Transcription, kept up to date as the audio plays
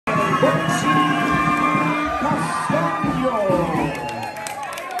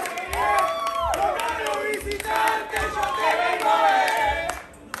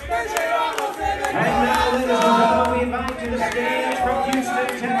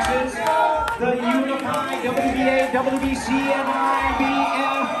the unified WBA, WBC, and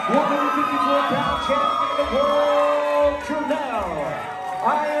IBF 154-pound champion of the world, Charlo,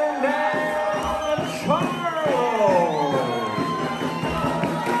 Iron Man Charlo.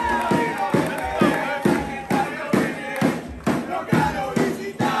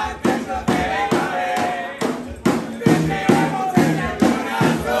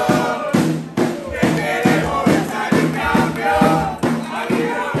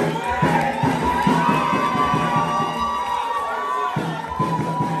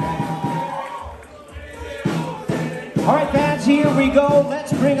 All right, fans, here we go.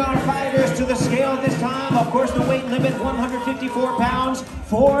 Let's bring our fighters to the scale this time. Of course, the weight limit, 154 pounds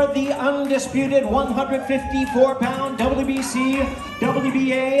for the undisputed 154-pound WBC,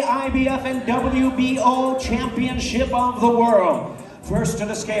 WBA, IBF, and WBO Championship of the world. First to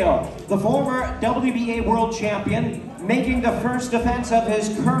the scale, the former WBA World Champion, making the first defense of his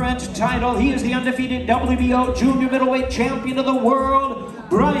current title. He is the undefeated WBO Junior Middleweight Champion of the world,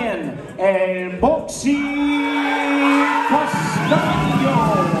 Brian El Boxy Castaño.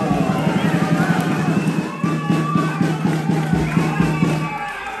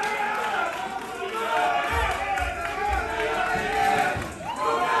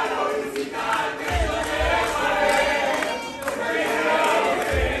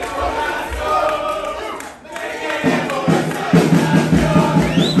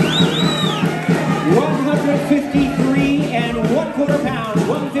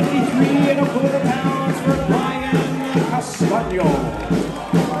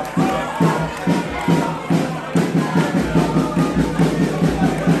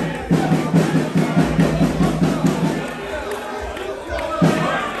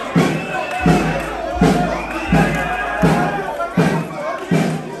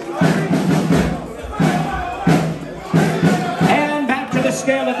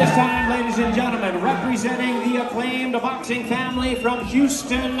 Representing the acclaimed boxing family from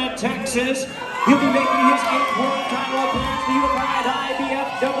Houston, Texas. He'll be making his 8th world title appearance, the unified IBF,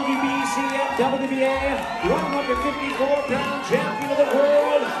 WBC, and WBA 154-pound champion of the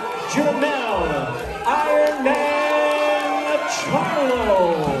world, Iron Man Charlo.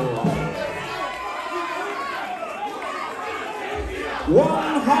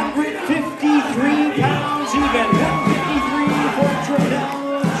 153 pounds even, 153 for Charlo.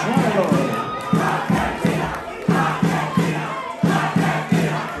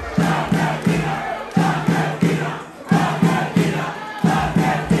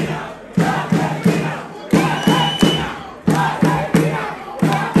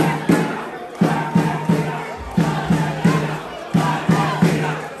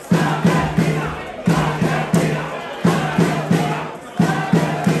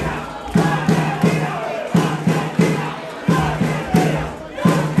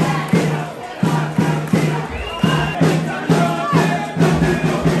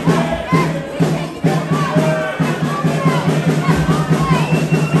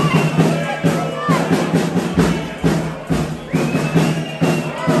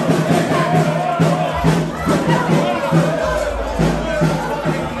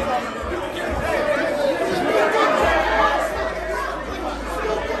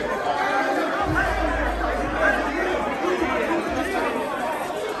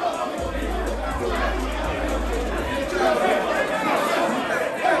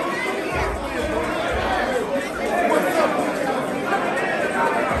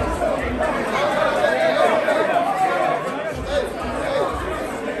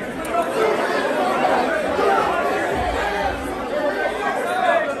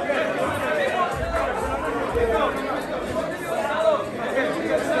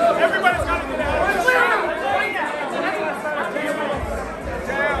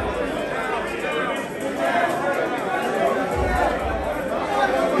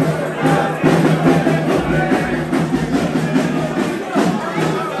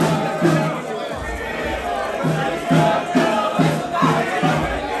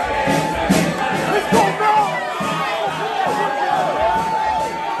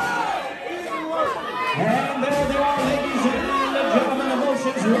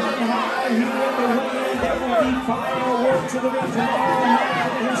 Fireworks in the ring tomorrow night for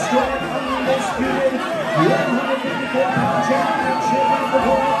the historic, undisputed 154-pound championship of the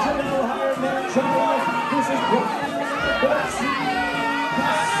world, Iron Man Charlo. This is